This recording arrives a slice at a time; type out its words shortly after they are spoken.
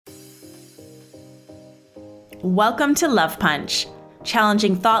Welcome to Love Punch,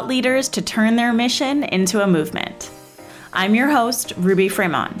 challenging thought leaders to turn their mission into a movement. I'm your host, Ruby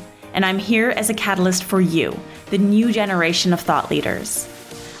Fremont, and I'm here as a catalyst for you, the new generation of thought leaders.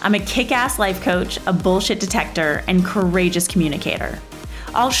 I'm a kick-ass life coach, a bullshit detector, and courageous communicator.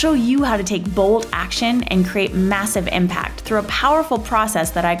 I'll show you how to take bold action and create massive impact through a powerful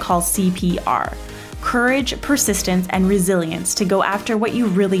process that I call CPR. Courage, persistence, and resilience to go after what you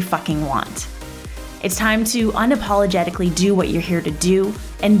really fucking want. It's time to unapologetically do what you're here to do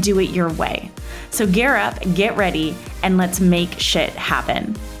and do it your way. So gear up, get ready, and let's make shit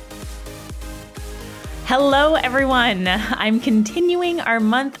happen. Hello, everyone. I'm continuing our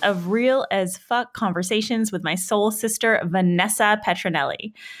month of real as fuck conversations with my soul sister, Vanessa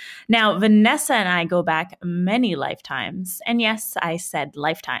Petronelli. Now, Vanessa and I go back many lifetimes. And yes, I said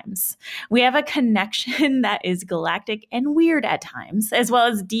lifetimes. We have a connection that is galactic and weird at times, as well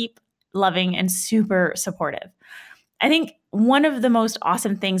as deep, loving, and super supportive. I think one of the most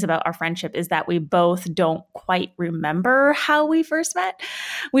awesome things about our friendship is that we both don't quite remember how we first met.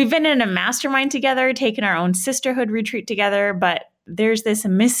 We've been in a mastermind together, taken our own sisterhood retreat together, but there's this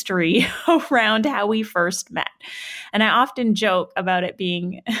mystery around how we first met. And I often joke about it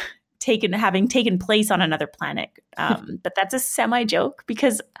being having taken place on another planet. But that's a semi-joke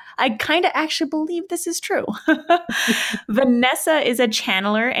because I kind of actually believe this is true. Vanessa is a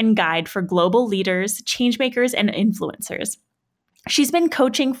channeler and guide for global leaders, changemakers, and influencers. She's been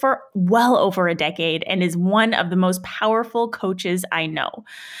coaching for well over a decade and is one of the most powerful coaches I know.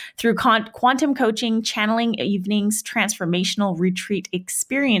 Through quantum coaching, channeling evenings, transformational retreat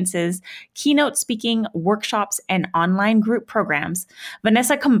experiences, keynote speaking, workshops, and online group programs,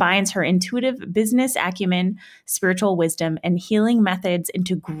 Vanessa combines her intuitive business acumen, spiritual wisdom, and healing methods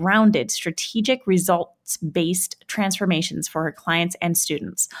into grounded, strategic results-based transformations for her clients and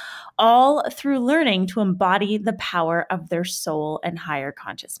students, all through learning to embody the power of their soul and higher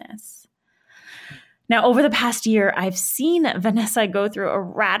consciousness. Now, over the past year, I've seen Vanessa go through a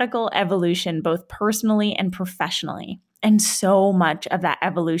radical evolution, both personally and professionally. And so much of that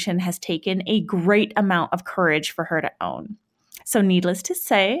evolution has taken a great amount of courage for her to own. So needless to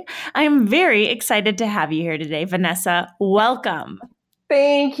say, I am very excited to have you here today, Vanessa. Welcome.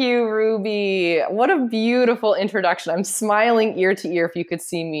 Thank you, Ruby. What a beautiful introduction. I'm smiling ear to ear if you could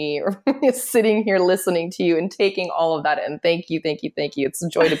see me sitting here listening to you and taking all of that in. Thank you, thank you, thank you. It's a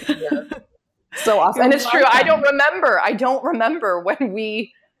joy to be here. So awesome. And it's true. I don't remember when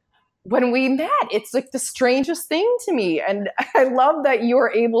we met. It's like the strangest thing to me. And I love that you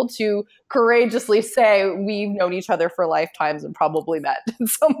were able to courageously say we've known each other for lifetimes and probably met at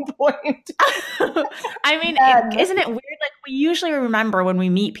some point. I mean, isn't it weird? Like, we usually remember when we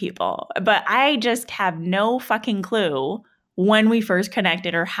meet people, but I just have no fucking clue when we first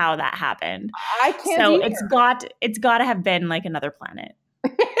connected or how that happened. I can't So either. it's got to have been like another planet.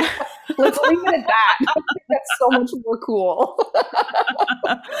 Let's leave it at that. I think that's so much more cool.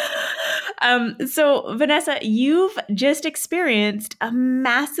 So Vanessa, you've just experienced a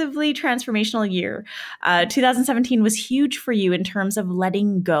massively transformational year. 2017 was huge for you in terms of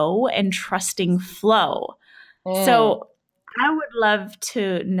letting go and trusting flow. So I would love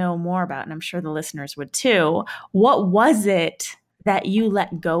to know more about, and I'm sure the listeners would too, what was it that you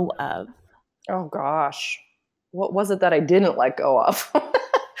let go of? Oh gosh. What was it that I didn't let go of?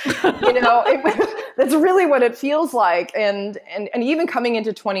 That's really what it feels like. And even coming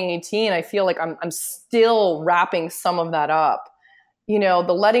into 2018, I feel like I'm still wrapping some of that up.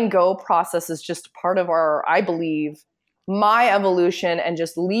 The letting go process is just part of I believe, my evolution and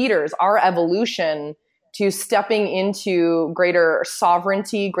just leaders, our evolution to stepping into greater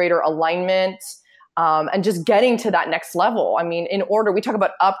sovereignty, greater alignment, and just getting to that next level. I mean, we talk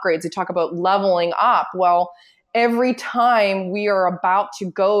about upgrades, we talk about leveling up. Well, every time we are about to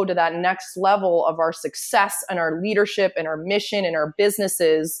go to that next level of our success and our leadership and our mission and our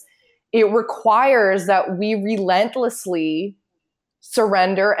businesses, it requires that we relentlessly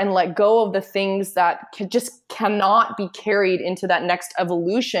surrender and let go of the things that just cannot be carried into that next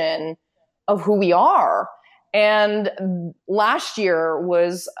evolution of who we are. And last year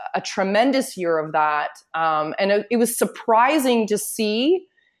was a tremendous year of that. And it was surprising to see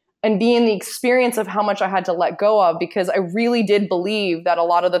and be in the experience of how much I had to let go of, because I really did believe that a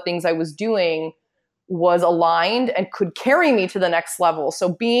lot of the things I was doing was aligned and could carry me to the next level.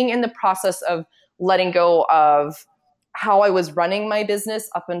 So being in the process of letting go of how I was running my business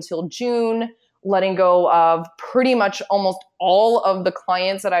up until June, letting go of pretty much almost all of the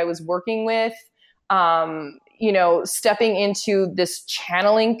clients that I was working with, stepping into this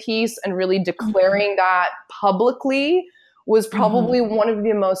channeling piece and really declaring that publicly was probably one of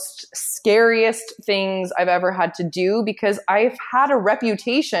the most scariest things I've ever had to do, because I've had a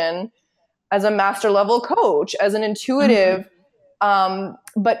reputation as a master level coach, as an intuitive,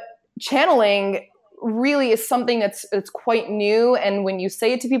 but channeling really is something that's quite new. And when you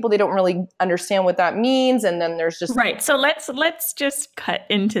say it to people, they don't really understand what that means. And then there's just right. So let's just cut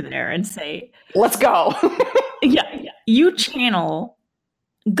into there and say, let's go. yeah, you channel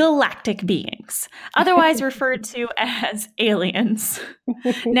galactic beings, otherwise referred to as aliens.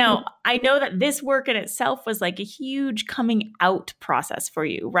 Now, I know that this work in itself was like a huge coming out process for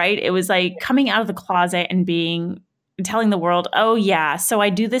you, right? It was like coming out of the closet and telling the world, oh yeah, so I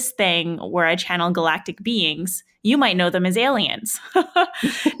do this thing where I channel galactic beings. You might know them as aliens.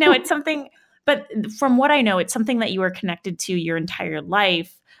 Now, it's something, but from what I know, it's something that you are connected to your entire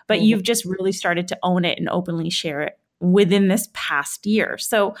life, but you've just really started to own it and openly share it within this past year.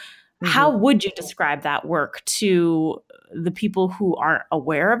 So how would you describe that work to the people who aren't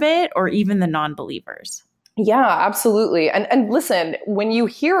aware of it, or even the non-believers? Yeah, absolutely. And listen, when you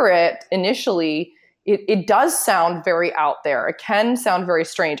hear it initially, it does sound very out there. It can sound very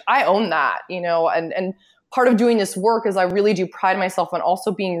strange. I own that, and part of doing this work is I really do pride myself on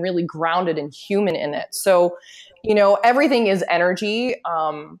also being really grounded and human in it. So, everything is energy.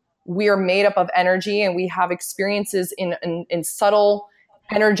 We are made up of energy, and we have experiences in subtle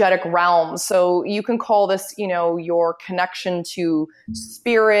energetic realms. So you can call this, your connection to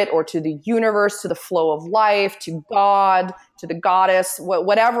spirit, or to the universe, to the flow of life, to God, to the goddess,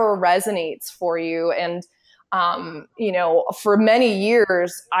 whatever resonates for you. And, for many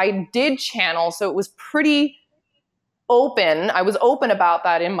years I did channel. So it was pretty open. I was open about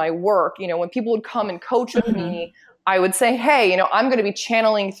that in my work. When people would come and coach with me, I would say, hey, I'm going to be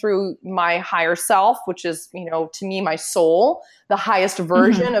channeling through my higher self, which is, to me, my soul, the highest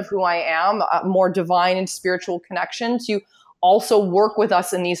version of who I am, a more divine and spiritual connection, to also work with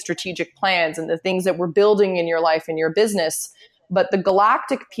us in these strategic plans and the things that we're building in your life and your business. But the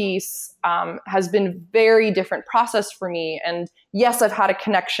galactic piece has been very different process for me. And yes, I've had a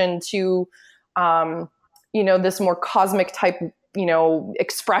connection to, this more cosmic type,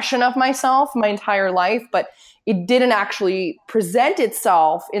 expression of myself my entire life, but it didn't actually present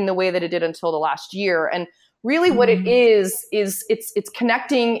itself in the way that it did until the last year. And really what it is it's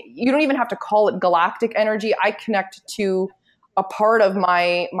connecting. You don't even have to call it galactic energy. I connect to a part of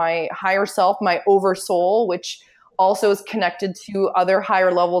my higher self, my oversoul, which also is connected to other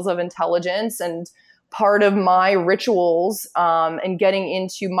higher levels of intelligence. And part of my rituals and getting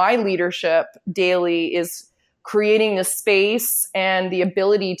into my leadership daily is creating the space and the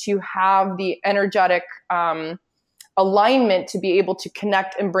ability to have the energetic alignment to be able to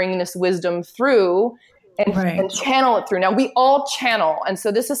connect and bring this wisdom through and channel it through. Now, we all channel. And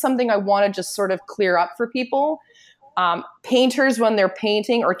so this is something I want to just sort of clear up for people. Painters, when they're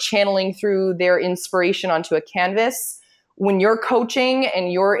painting or channeling through their inspiration onto a canvas, when you're coaching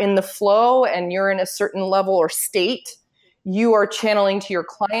and you're in the flow and you're in a certain level or state, you are channeling to your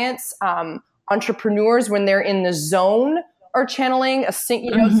clients. Entrepreneurs, when they're in the zone, are channeling so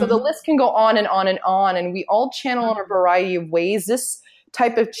the list can go on and on and on. And we all channel in a variety of ways. This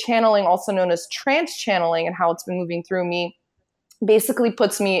type of channeling, also known as trance channeling, and how it's been moving through me, basically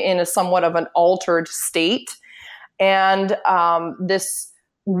puts me in a somewhat of an altered state. And this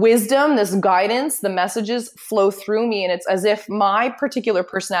wisdom, this guidance, the messages flow through me. And it's as if my particular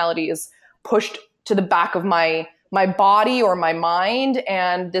personality is pushed to the back of my body or my mind.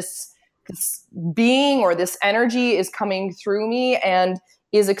 And this being or this energy is coming through me and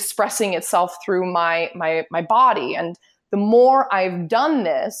is expressing itself through my body. And the more I've done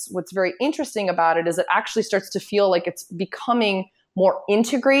this, what's very interesting about it is it actually starts to feel like it's becoming more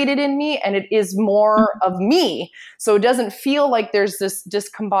integrated in me, and it is more of me. So it doesn't feel like there's this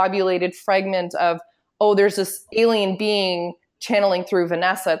discombobulated fragment of, oh, there's this alien being channeling through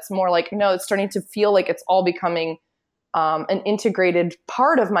Vanessa. It's more like, no, it's starting to feel like it's all becoming an integrated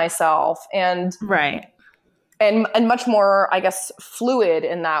part of myself, and much more, I guess, fluid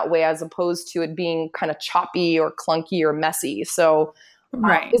in that way, as opposed to it being kind of choppy or clunky or messy. So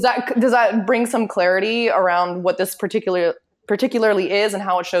does that bring some clarity around what this particularly is and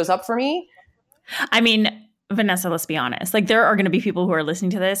how it shows up for me? I mean, Vanessa, let's be honest. Like, there are going to be people who are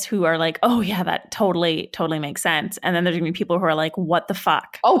listening to this who are like, oh yeah, that totally makes sense. And then there's going to be people who are like, what the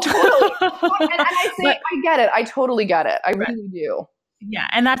fuck? Oh, totally. And I say, I get it. I totally get it. I really do. Yeah.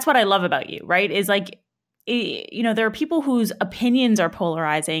 And that's what I love about you, right? Is like, there are people whose opinions are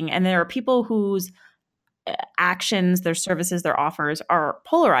polarizing, and there are people whose actions, their services, their offers are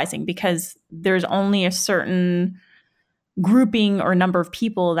polarizing, because there's only a certain grouping or number of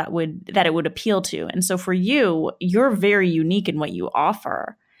people that it would appeal to. And so for you, you're very unique in what you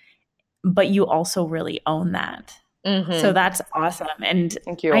offer, but you also really own that. So that's awesome. And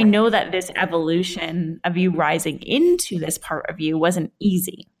Thank you. I know that this evolution of you rising into this part of you wasn't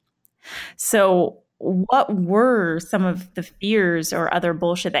easy. So what were some of the fears or other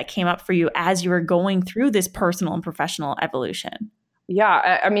bullshit that came up for you as you were going through this personal and professional evolution?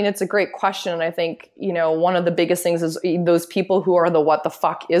 Yeah, I mean, it's a great question. And I think, one of the biggest things is those people who are the what the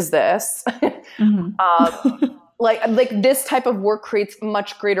fuck is this? Like this type of work creates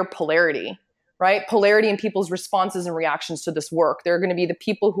much greater polarity, right? Polarity in people's responses and reactions to this work. There are going to be the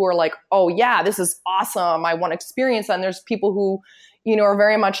people who are like, oh yeah, this is awesome, I want to experience that. And there's people who, are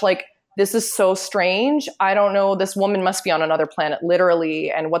very much like, this is so strange. I don't know. This woman must be on another planet, literally.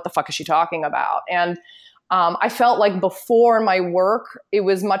 And what the fuck is she talking about? And I felt like before my work, it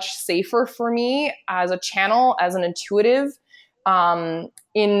was much safer for me as a channel, as an intuitive,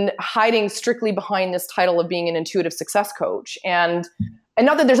 in hiding strictly behind this title of being an intuitive success coach. And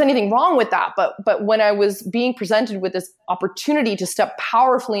not that there's anything wrong with that, but when I was being presented with this opportunity to step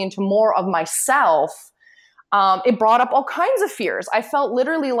powerfully into more of myself, it brought up all kinds of fears. I felt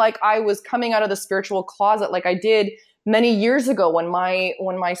literally like I was coming out of the spiritual closet, like I did many years ago when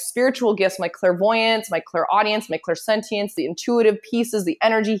my spiritual gifts, my clairvoyance, my clairaudience, my clairsentience, the intuitive pieces, the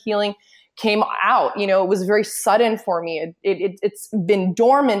energy healing came out. It was very sudden for me. It's been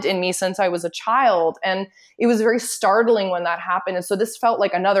dormant in me since I was a child. And it was very startling when that happened. And so this felt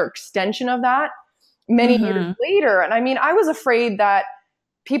like another extension of that many years later. And I mean, I was afraid that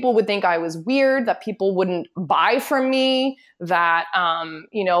people would think I was weird, that people wouldn't buy from me, that,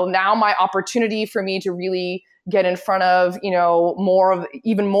 now my opportunity for me to really get in front of,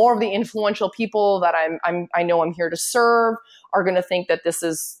 even more of the influential people that I know I'm here to serve are going to think that this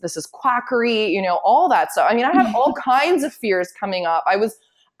is quackery, all that stuff. I mean, I had all kinds of fears coming up. I was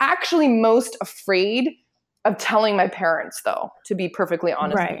actually most afraid of telling my parents, though, to be perfectly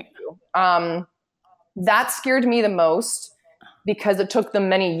honest with you. That scared me the most because it took them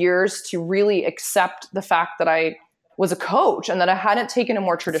many years to really accept the fact that I was a coach and that I hadn't taken a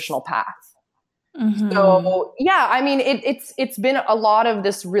more traditional path. So yeah, I mean, it's been a lot of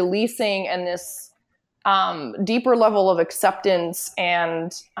this releasing and this deeper level of acceptance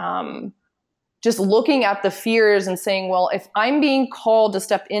and just looking at the fears and saying, well, if I'm being called to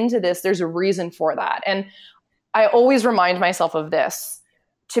step into this, there's a reason for that. And I always remind myself of this.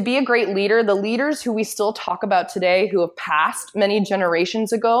 To be a great leader, the leaders who we still talk about today, who have passed many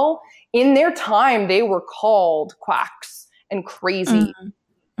generations ago, in their time, they were called quacks and crazy.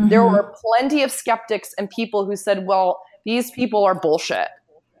 There were plenty of skeptics and people who said, well, these people are bullshit.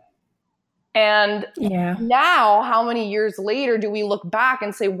 And now, how many years later do we look back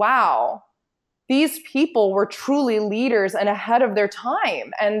and say, wow, these people were truly leaders and ahead of their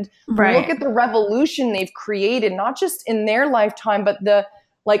time. And look at the revolution they've created, not just in their lifetime, but the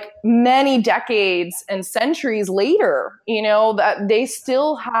many decades and centuries later, that they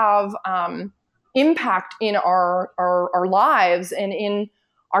still have impact in our lives and in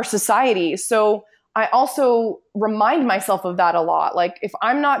our society. So I also remind myself of that a lot. Like if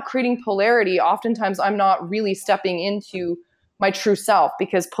I'm not creating polarity, oftentimes I'm not really stepping into my true self,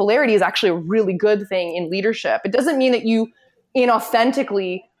 because polarity is actually a really good thing in leadership. It doesn't mean that you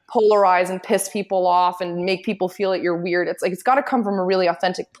inauthentically polarize and piss people off and make people feel that you're weird. It's like, it's got to come from a really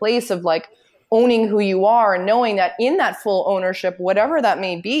authentic place of like owning who you are and knowing that in that full ownership, whatever that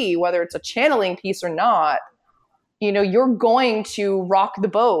may be, whether it's a channeling piece or not, you're going to rock the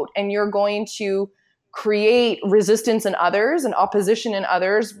boat and you're going to create resistance in others and opposition in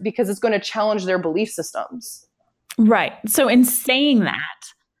others because it's going to challenge their belief systems. Right. So in saying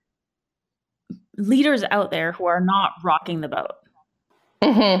that, leaders out there who are not rocking the boat,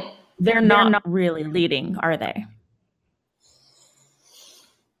 they're not really leading, are they?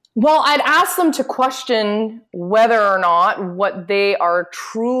 Well, I'd ask them to question whether or not what they are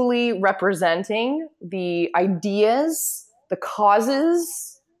truly representing, the ideas, the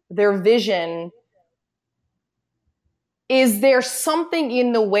causes, their vision, is there something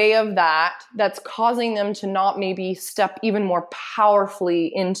in the way of that that's causing them to not maybe step even more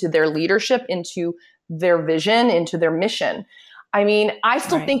powerfully into their leadership, into their vision, into their mission? I mean, I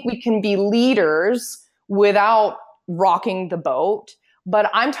still think we can be leaders without rocking the boat, but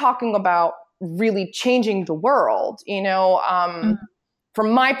I'm talking about really changing the world,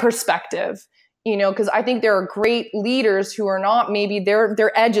 from my perspective, because I think there are great leaders who are not, maybe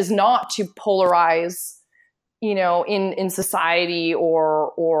their edge is not to polarize, in society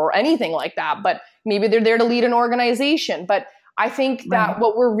or anything like that, but maybe they're there to lead an organization. But I think that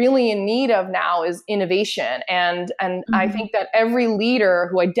what we're really in need of now is innovation. And I think that every leader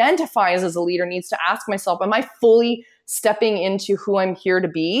who identifies as a leader needs to ask myself, am I fully stepping into who I'm here to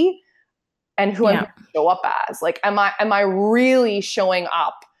be and who I'm here to show up as? Like, am I really showing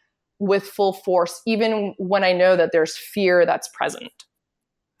up with full force, even when I know that there's fear that's present?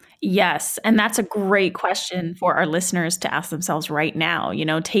 Yes. And that's a great question for our listeners to ask themselves right now. You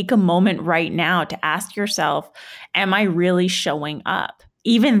know, take a moment right now to ask yourself, am I really showing up?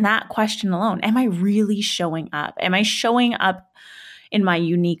 Even that question alone, am I really showing up? Am I showing up in my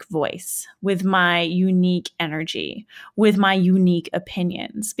unique voice, with my unique energy, with my unique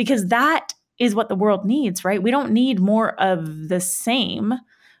opinions? Because that is what the world needs, right? We don't need more of the same.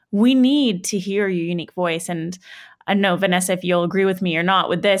 We need to hear your unique voice. And I know, Vanessa, if you'll agree with me or not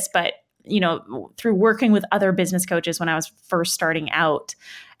with this, but you know, through working with other business coaches when I was first starting out,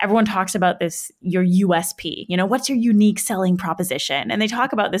 everyone talks about this, your USP, you know, what's your unique selling proposition? And they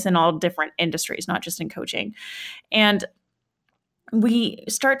talk about this in all different industries, not just in coaching. And we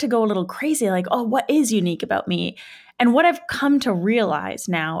start to go a little crazy, like, oh, what is unique about me? And what I've come to realize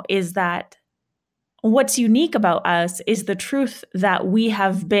now is that what's unique about us is the truth that we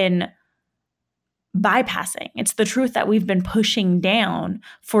have been bypassing. It's the truth that we've been pushing down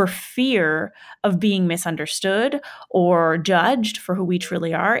for fear of being misunderstood or judged for who we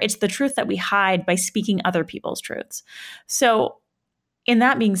truly are. It's the truth that we hide by speaking other people's truths. So, in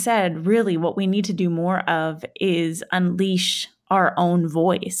that being said, really what we need to do more of is unleash our own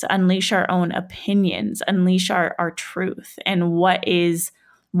voice, unleash our own opinions, unleash our truth and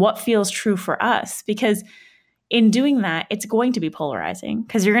what feels true for us. Because in doing that, it's going to be polarizing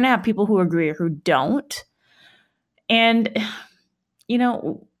because you're going to have people who agree or who don't. And, you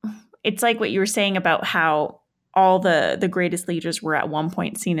know, it's like what you were saying about how all the greatest leaders were at one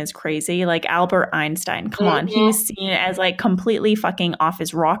point seen as crazy. Like Albert Einstein, come on, he was seen as like completely fucking off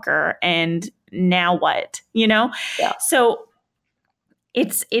his rocker. And now what, you know? Yeah. So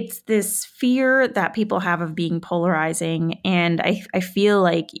it's this fear that people have of being polarizing. And I feel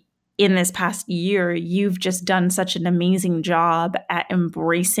like in this past year, you've just done such an amazing job at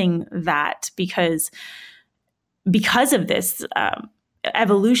embracing that because of this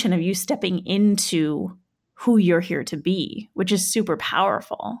evolution of you stepping into who you're here to be, which is super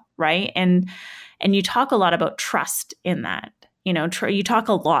powerful, right? And you talk a lot about trust in that. You know, you talk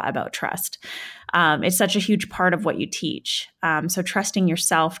a lot about trust. It's such a huge part of what you teach. So trusting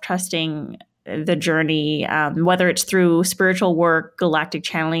yourself, trusting the journey, whether it's through spiritual work, galactic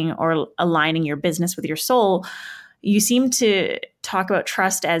channeling, or aligning your business with your soul, you seem to talk about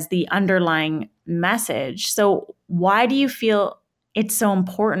trust as the underlying message. So why do you feel it's so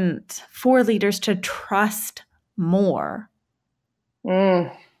important for leaders to trust more?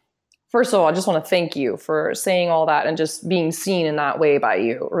 First of all, I just want to thank you for saying all that and just being seen in that way by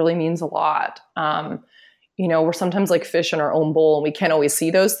you. It really means a lot. You know, we're sometimes like fish in our own bowl and we can't always see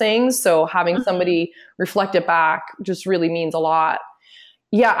those things. So having somebody reflect it back just really means a lot.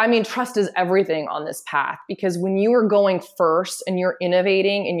 Yeah, I mean, trust is everything on this path, because when you are going first and you're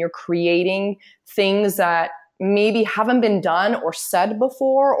innovating and you're creating things that maybe haven't been done or said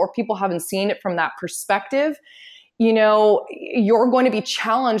before, or people haven't seen it from that perspective, you know, you're going to be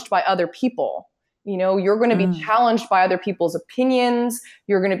challenged by other people. You know, you're going to be challenged by other people's opinions.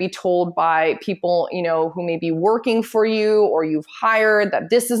 You're going to be told by people, you know, who may be working for you or you've hired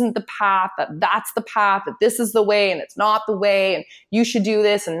that this isn't the path, that that's the path, that this is the way and it's not the way, and you should do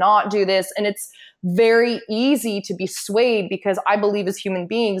this and not do this. And it's very easy to be swayed because I believe as human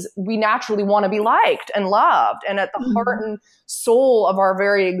beings, we naturally want to be liked and loved. And at the heart and soul of our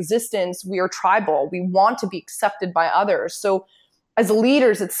very existence, we are tribal. We want to be accepted by others. So as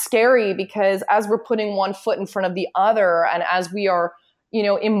leaders, it's scary because as we're putting one foot in front of the other and as we are, you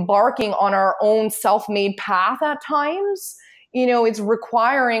know, embarking on our own self-made path at times, you know, it's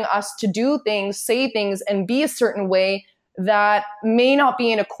requiring us to do things, say things, and be a certain way that may not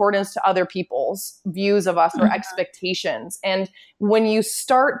be in accordance to other people's views of us or expectations. And when you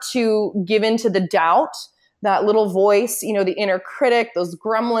start to give into the doubt, that little voice, you know, the inner critic, those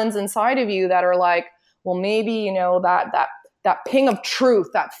gremlins inside of you that are like, well, maybe, you know, that ping of truth,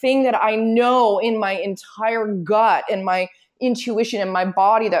 that thing that I know in my entire gut and my intuition and my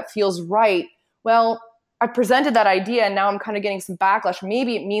body that feels right. Well, I presented that idea and now I'm kind of getting some backlash.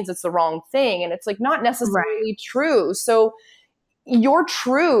 Maybe it means it's the wrong thing. And it's like not necessarily true. So your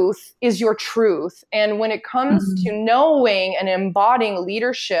truth is your truth. And when it comes to knowing and embodying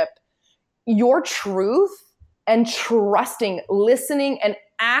leadership, your truth and trusting, listening and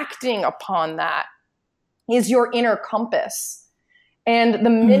acting upon that is your inner compass. And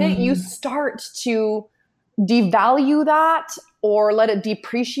the minute you start to devalue that or let it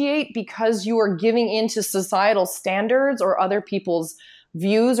depreciate because you are giving into societal standards or other people's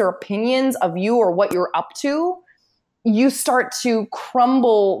views or opinions of you or what you're up to, you start to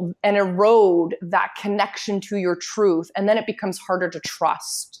crumble and erode that connection to your truth. And then it becomes harder to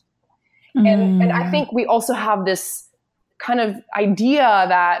trust. And I think we also have this kind of idea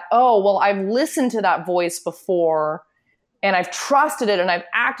that, oh, well, I've listened to that voice before and I've trusted it and I've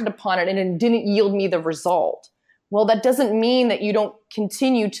acted upon it and it didn't yield me the result. Well, that doesn't mean that you don't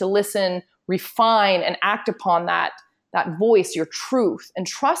continue to listen, refine, and act upon that voice, your truth, and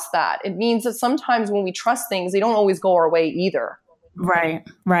trust that. It means that sometimes when we trust things, they don't always go our way either. Right.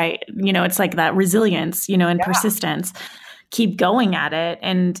 It's like that resilience, and persistence. Keep going at it.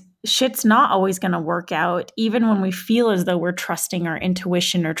 And shit's not always going to work out, even when we feel as though we're trusting our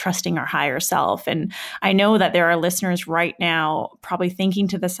intuition or trusting our higher self. And I know that there are listeners right now probably thinking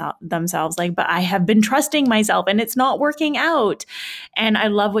to themselves, like, but I have been trusting myself and it's not working out. And I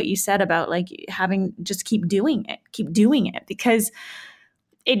love what you said about like just keep doing it because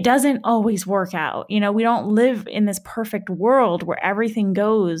it doesn't always work out. We don't live in this perfect world where everything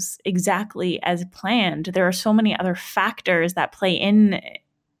goes exactly as planned. There are so many other factors that play in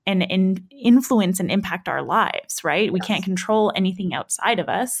and influence and impact our lives, right? We can't control anything outside of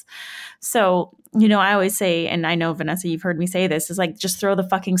us. So, I always say, and I know, Vanessa, you've heard me say this, is like, just throw the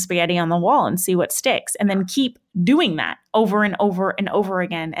fucking spaghetti on the wall and see what sticks. And then keep doing that over and over and over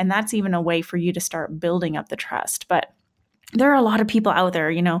again. And that's even a way for you to start building up the trust. But there are a lot of people out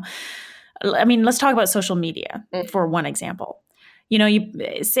there, let's talk about social media for one example. You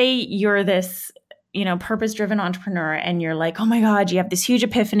say you're this, purpose-driven entrepreneur and you're like, oh my God, you have this huge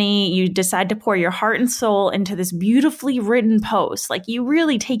epiphany. You decide to pour your heart and soul into this beautifully written post. Like you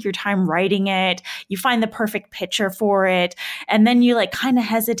really take your time writing it. You find the perfect picture for it. And then you like kind of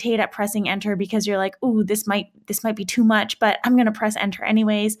hesitate at pressing enter because you're like, ooh, this might be too much, but I'm going to press enter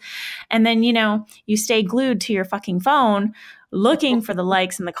anyways. And then, you stay glued to your fucking phone looking for the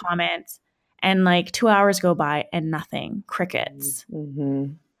likes and the comments. And like 2 hours go by and nothing, crickets.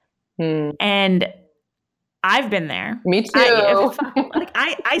 And I've been there. Me too.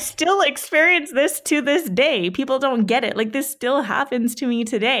 I still experience this to this day. People don't get it. Like this still happens to me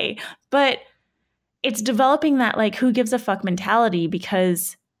today. But it's developing that like who gives a fuck mentality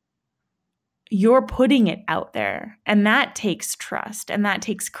because you're putting it out there. And that takes trust and that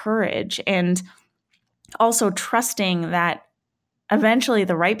takes courage. And also trusting that eventually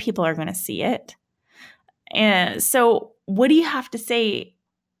the right people are going to see it. And so what do you have to say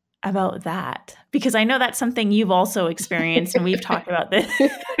about that? Because I know that's something you've also experienced and we've talked about this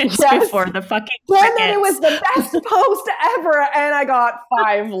before, the fucking crickets. Then it was the best post ever and I got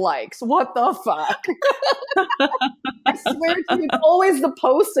 5 likes. What the fuck? I swear to you, it's always the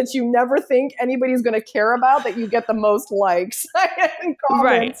post that you never think anybody's going to care about that you get the most likes and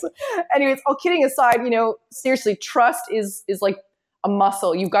comments. Right. Anyways, all kidding aside, seriously, trust is like a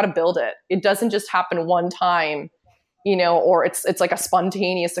muscle. You've got to build it. It doesn't just happen one time. Or it's like a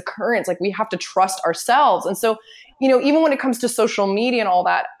spontaneous occurrence. Like we have to trust ourselves. And so, even when it comes to social media and all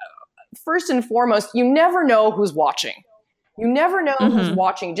that, first and foremost, you never know who's watching. You never know who's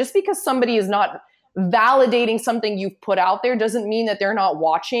watching. Just because somebody is not validating something you've put out there doesn't mean that they're not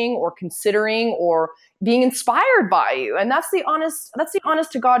watching or considering or being inspired by you. And that's the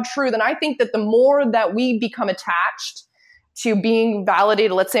honest to God truth. And I think that the more that we become attached to being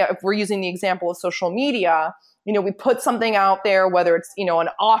validated, let's say if we're using the example of social media, we put something out there, whether it's, an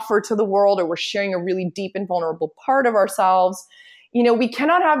offer to the world or we're sharing a really deep and vulnerable part of ourselves, we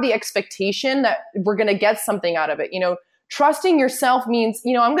cannot have the expectation that we're going to get something out of it. Trusting yourself means,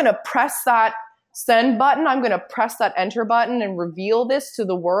 I'm going to press that send button. I'm going to press that enter button and reveal this to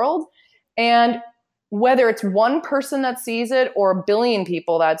the world. And whether it's one person that sees it or a billion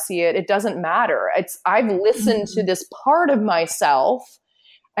people that see it, it doesn't matter. I've listened to this part of myself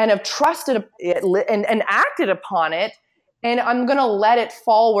and have trusted it and acted upon it, and I'm going to let it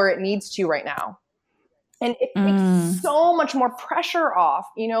fall where it needs to right now. And it takes so much more pressure off,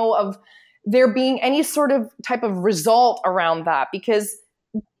 of there being any sort of type of result around that because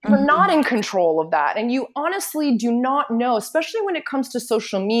you're not in control of that. And you honestly do not know, especially when it comes to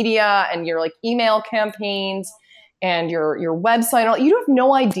social media and your like email campaigns and your website, you have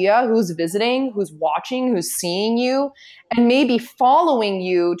no idea who's visiting, who's watching, who's seeing you, and maybe following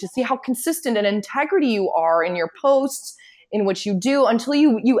you to see how consistent and integrity you are in your posts, in which you do, until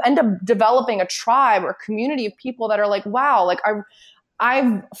you end up developing a tribe or community of people that are like, wow, like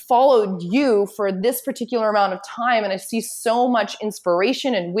I've followed you for this particular amount of time, and I see so much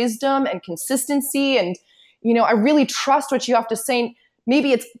inspiration and wisdom and consistency, and I really trust what you have to say.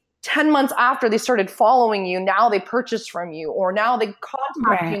 Maybe it's 10 months after they started following you, now they purchased from you, or now they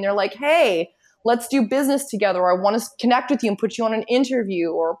contact you and they're like, hey, let's do business together, or I want to connect with you and put you on an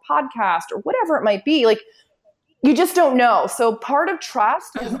interview or a podcast or whatever it might be. Like, you just don't know. So part of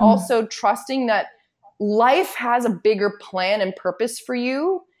trust is also trusting that life has a bigger plan and purpose for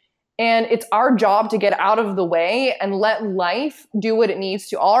you. And it's our job to get out of the way and let life do what it needs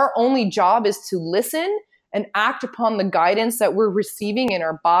to. Our only job is to listen and act upon the guidance that we're receiving in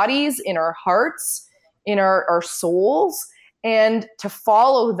our bodies, in our hearts, in our souls, and to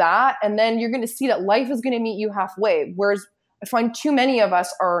follow that. And then you're going to see that life is going to meet you halfway. Whereas I find too many of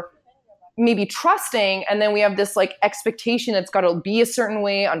us are maybe trusting, and then we have this like expectation that's got to be a certain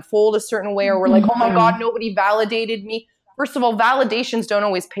way, unfold a certain way, or we're like, oh my God, nobody validated me. First of all, validations don't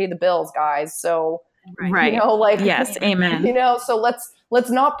always pay the bills, guys. So, right. You know, like, yes, amen. You know, so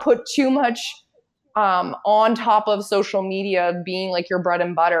let's not put too much on top of social media being like your bread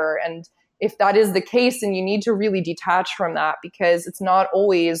and butter. And if that is the case, then you need to really detach from that, because it's not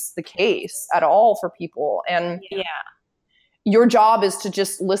always the case at all for people. And your job is to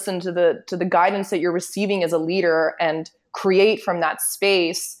just listen to the guidance that you're receiving as a leader and create from that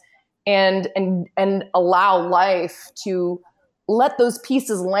space, and allow life to let those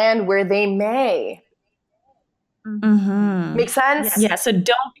pieces land where they may. Make sense? Yeah. So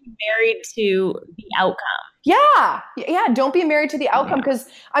don't be married to the outcome. Yeah. Don't be married to the outcome, because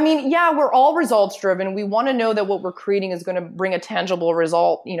I mean, we're all results driven. We want to know that what we're creating is going to bring a tangible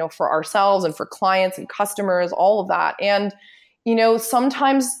result, you know, for ourselves and for clients and customers, all of that. And, you know,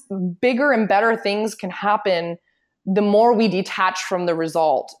 sometimes bigger and better things can happen the more we detach from the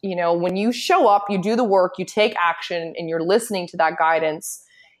result. You know, when you show up, you do the work, you take action, and you're listening to that guidance,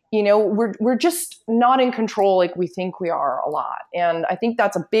 you know, we're just not in control like we think we are a lot. And I think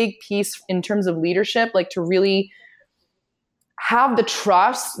that's a big piece in terms of leadership, like to really have the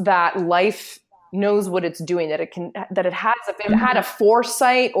trust that life knows what it's doing, that it has, if it had a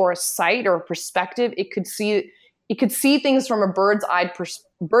foresight or a sight or a perspective, it could see things from a bird's eye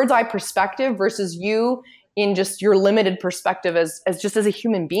perspective versus you in just your limited perspective as a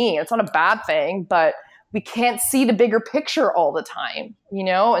human being. It's not a bad thing, but we can't see the bigger picture all the time, you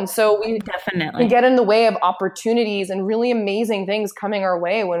know? And so we definitely get in the way of opportunities and really amazing things coming our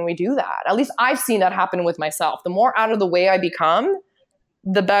way when we do that. At least I've seen that happen with myself. The more out of the way I become,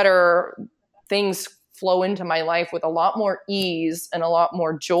 the better things flow into my life with a lot more ease and a lot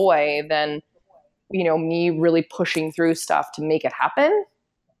more joy than, you know, me really pushing through stuff to make it happen.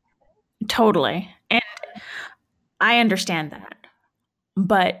 Totally. And I understand that.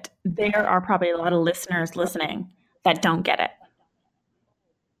 But there are probably a lot of listeners listening that don't get it.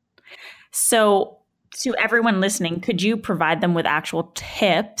 So to everyone listening, could you provide them with actual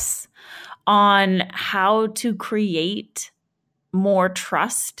tips on how to create more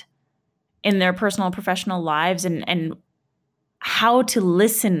trust in their personal and professional lives, and how to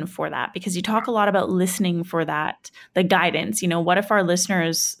listen for that? Because you talk a lot about listening for that, the guidance. You know, what if our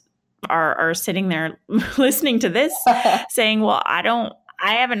listeners are sitting there listening to this saying, well,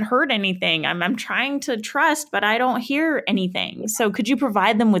 I haven't heard anything. I'm trying to trust, but I don't hear anything. So could you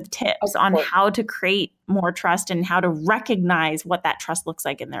provide them with tips on how to create more trust and how to recognize what that trust looks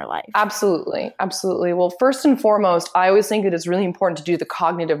like in their life? Absolutely. Well, first and foremost, I always think it is really important to do the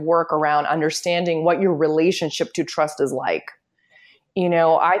cognitive work around understanding what your relationship to trust is like. You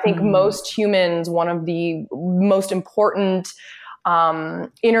know, I think most humans, one of the most important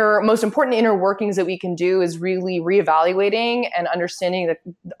inner workings that we can do is really reevaluating and understanding that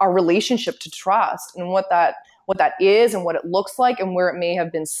our relationship to trust and what that is and what it looks like and where it may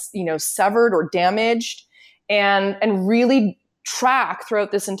have been, you know, severed or damaged, and really track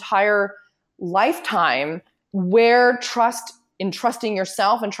throughout this entire lifetime where trust in trusting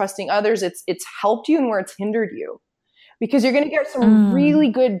yourself and trusting others, it's helped you and where it's hindered you, because you're going to get some really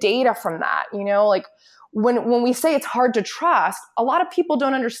good data from that. You know, like when we say it's hard to trust, a lot of people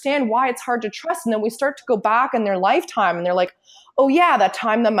don't understand why it's hard to trust. And then we start to go back in their lifetime and they're like, oh yeah, that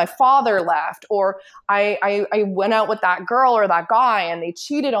time that my father left, or I went out with that girl or that guy and they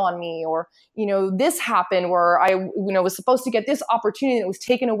cheated on me, or, you know, this happened where I, you know, was supposed to get this opportunity that was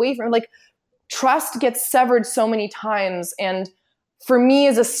taken away from me. Like, trust gets severed so many times. And for me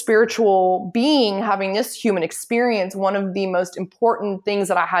as a spiritual being, having this human experience, one of the most important things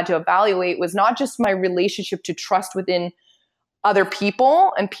that I had to evaluate was not just my relationship to trust within other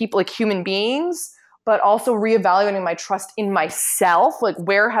people and people like human beings, but also reevaluating my trust in myself. Like,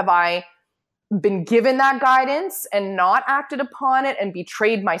 where have I been given that guidance and not acted upon it and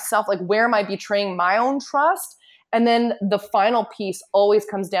betrayed myself? Like, where am I betraying my own trust? And then the final piece always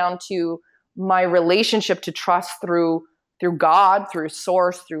comes down to my relationship to trust through through God, through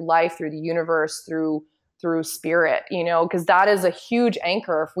source, through life, through the universe, through spirit, because that is a huge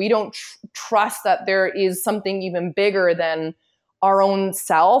anchor. If we don't trust that there is something even bigger than our own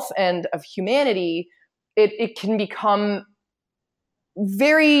self and of humanity, it can become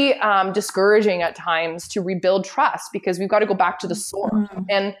very discouraging at times to rebuild trust, because we've got to go back to the source. Mm-hmm.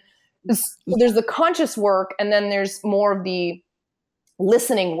 And there's the conscious work, and then there's more of the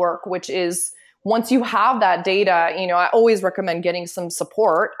listening work, which is once you have that data, I always recommend getting some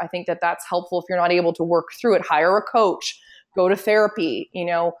support. I think that that's helpful if you're not able to work through it. Hire a coach, go to therapy,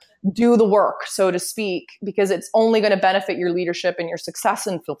 do the work, so to speak, because it's only going to benefit your leadership and your success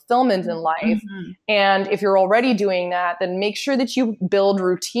and fulfillment in life. Mm-hmm. And if you're already doing that, then make sure that you build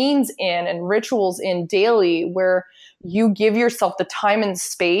routines in and rituals in daily where you give yourself the time and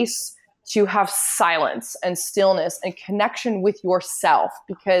space to have silence and stillness and connection with yourself.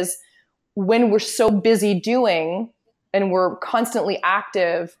 Because when we're so busy doing and we're constantly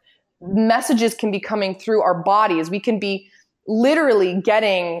active, messages can be coming through our bodies. We can be literally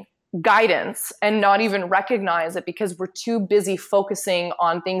getting guidance and not even recognize it because we're too busy focusing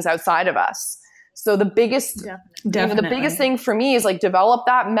on things outside of us. So the biggest, the biggest thing for me is like develop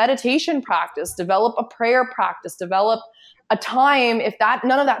that meditation practice, develop a prayer practice, develop a time. If that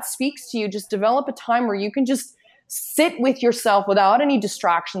none of that speaks to you, just develop a time where you can just sit with yourself without any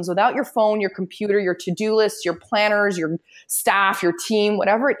distractions, without your phone, your computer, your to-do list, your planners, your staff, your team,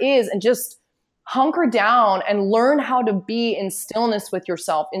 whatever it is, and just hunker down and learn how to be in stillness with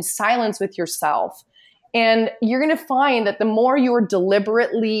yourself, in silence with yourself. And you're going to find that the more you are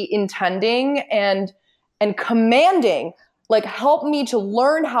deliberately intending and commanding, like, help me to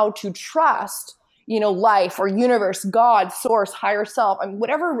learn how to trust, life or universe, God, source, higher self, and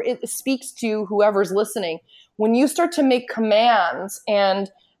whatever it speaks to whoever's listening. When you start to make commands and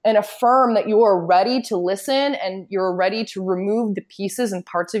affirm that you are ready to listen and you're ready to remove the pieces and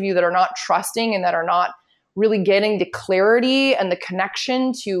parts of you that are not trusting and that are not really getting the clarity and the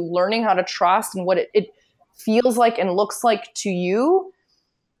connection to learning how to trust and what it feels like and looks like to you,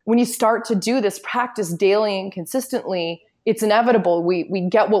 when you start to do this practice daily and consistently, it's inevitable. We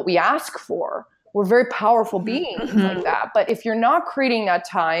get what we ask for. We're very powerful beings like that. But if you're not creating that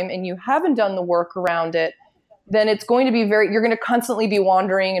time and you haven't done the work around it, then it's going to be you're going to constantly be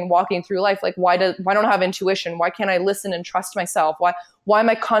wandering and walking through life. Like, why don't I have intuition? Why can't I listen and trust myself? Why am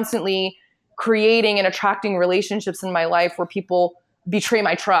I constantly creating and attracting relationships in my life where people betray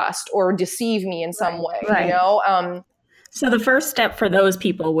my trust or deceive me in some way? Right. So the first step for those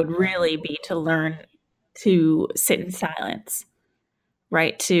people would really be to learn to sit in silence,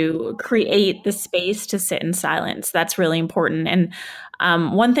 right? To create the space to sit in silence. That's really important. And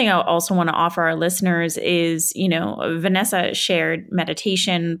one thing I also want to offer our listeners is, Vanessa shared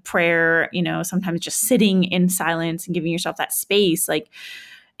meditation, prayer, sometimes just sitting in silence and giving yourself that space.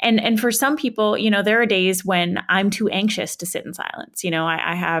 And for some people, there are days when I'm too anxious to sit in silence.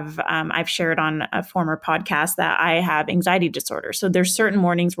 I have, I've shared on a former podcast that I have anxiety disorder. So there's certain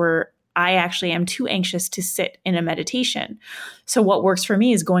mornings where I actually am too anxious to sit in a meditation. So what works for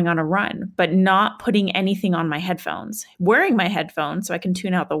me is going on a run, but not putting anything on my headphones, wearing my headphones so I can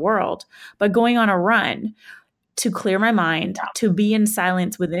tune out the world, but going on a run to clear my mind, to be in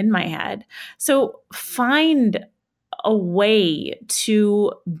silence within my head. So find a way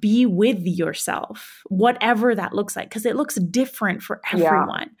to be with yourself, whatever that looks like, because it looks different for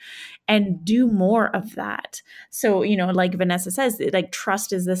everyone, and do more of that. So, like Vanessa says,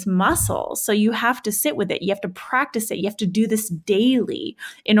 trust is this muscle. So you have to sit with it. You have to practice it. You have to do this daily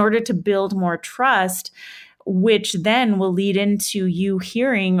in order to build more trust, which then will lead into you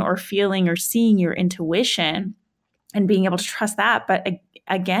hearing or feeling or seeing your intuition and being able to trust that. But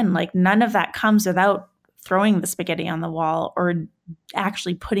again, none of that comes without throwing the spaghetti on the wall or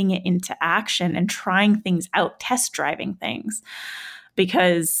actually putting it into action and trying things out, test driving things,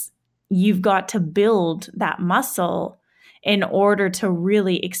 because you've got to build that muscle in order to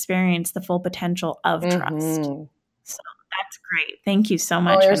really experience the full potential of trust. So that's great. Thank you so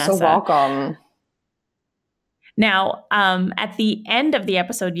much, you're Vanessa. So welcome. Now, at the end of the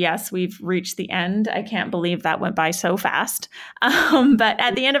episode, yes, we've reached the end. I can't believe that went by so fast. But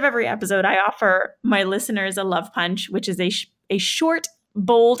at the end of every episode, I offer my listeners a love punch, which is a short,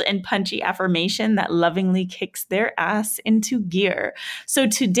 bold, and punchy affirmation that lovingly kicks their ass into gear. So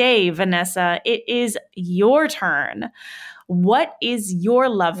today, Vanessa, it is your turn. What is your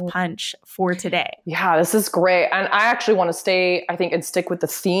love punch for today? Yeah, this is great. And I actually want to stay, I think, and stick with the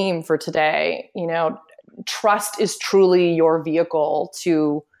theme for today. Trust is truly your vehicle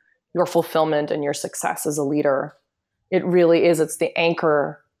to your fulfillment and your success as a leader. It really is. It's the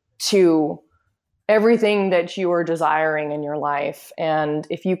anchor to everything that you are desiring in your life. And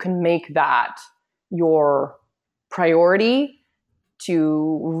if you can make that your priority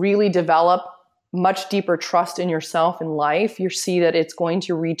to really develop much deeper trust in yourself and life, you see that it's going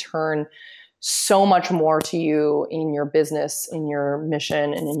to return so much more to you in your business, in your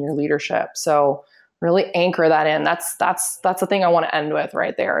mission, and in your leadership. So really anchor that in. That's the thing I want to end with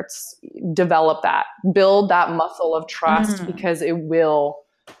right there. It's develop that, build that muscle of trust, because it will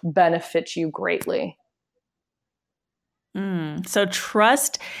benefit you greatly. So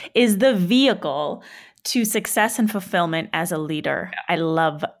trust is the vehicle to success and fulfillment as a leader. I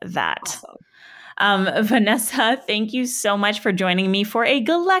love that. Awesome. Vanessa, thank you so much for joining me for a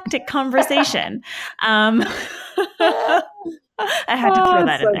galactic conversation. I had to throw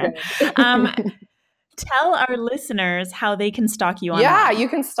that in there. Tell our listeners how they can stalk you online. Yeah, you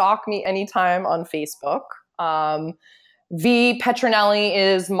can stalk me anytime on Facebook. V Petronelli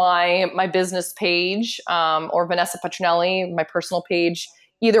is my business page, or Vanessa Petronelli, my personal page.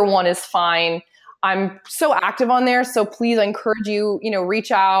 Either one is fine. I'm so active on there, so please, I encourage you,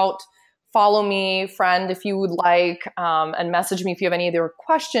 reach out, follow me, friend, if you would like, and message me if you have any other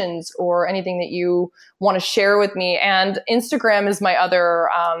questions or anything that you want to share with me. And Instagram is my other,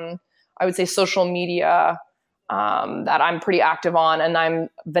 I would say, social media that I'm pretty active on, and I'm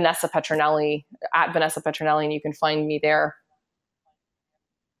Vanessa Petronelli, at Vanessa Petronelli, and you can find me there.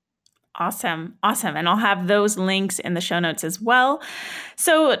 Awesome. And I'll have those links in the show notes as well.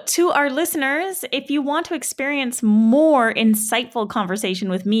 So to our listeners, if you want to experience more insightful conversation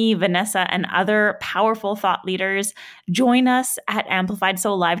with me, Vanessa, and other powerful thought leaders, join us at Amplified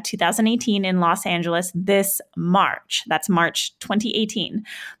Soul Live 2018 in Los Angeles this March. That's March 2018.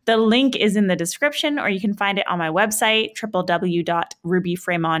 The link is in the description, or you can find it on my website,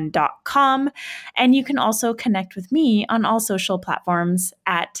 www.rubyfremon.com. And you can also connect with me on all social platforms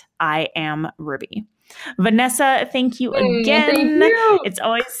at I am Ruby. Vanessa, thank you again. Thank you. It's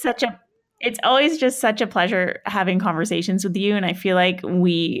always just such a pleasure having conversations with you. And I feel like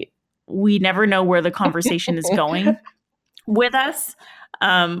we never know where the conversation is going with us.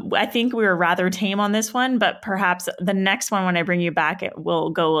 I think we were rather tame on this one, but perhaps the next one, when I bring you back, it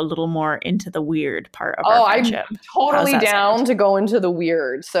will go a little more into the weird part of our friendship. I'm totally down to go into the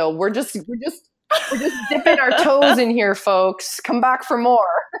weird. So we're just dipping our toes in here, folks. Come back for more.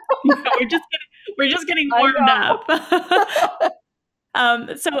 We're just getting warmed up.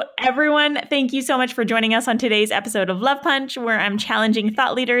 So everyone, thank you so much for joining us on today's episode of Love Punch, where I'm challenging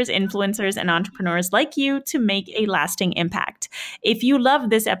thought leaders, influencers, and entrepreneurs like you to make a lasting impact. If you love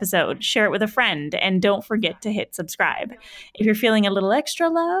this episode, share it with a friend, and don't forget to hit subscribe. If you're feeling a little extra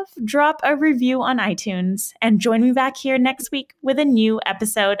love, drop a review on iTunes, and join me back here next week with a new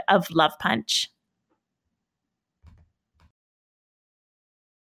episode of Love Punch.